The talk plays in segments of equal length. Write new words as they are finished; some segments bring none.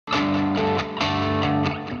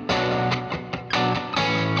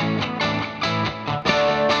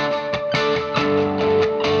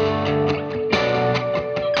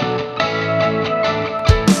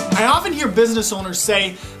business owners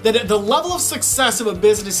say that the level of success of a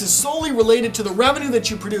business is solely related to the revenue that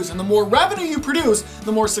you produce. And the more revenue you produce,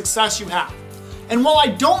 the more success you have. And while I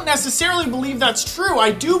don't necessarily believe that's true, I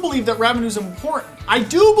do believe that revenue is important. I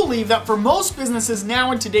do believe that for most businesses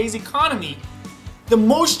now in today's economy, the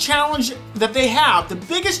most challenge that they have, the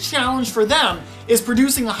biggest challenge for them is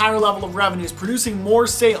producing a higher level of revenues, producing more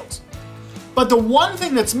sales. But the one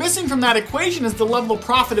thing that's missing from that equation is the level of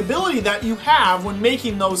profitability that you have when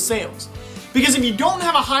making those sales. Because if you don't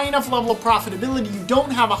have a high enough level of profitability, you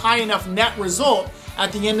don't have a high enough net result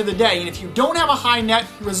at the end of the day. And if you don't have a high net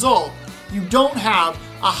result, you don't have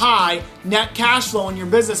a high net cash flow in your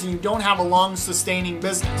business, and you don't have a long sustaining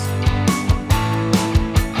business.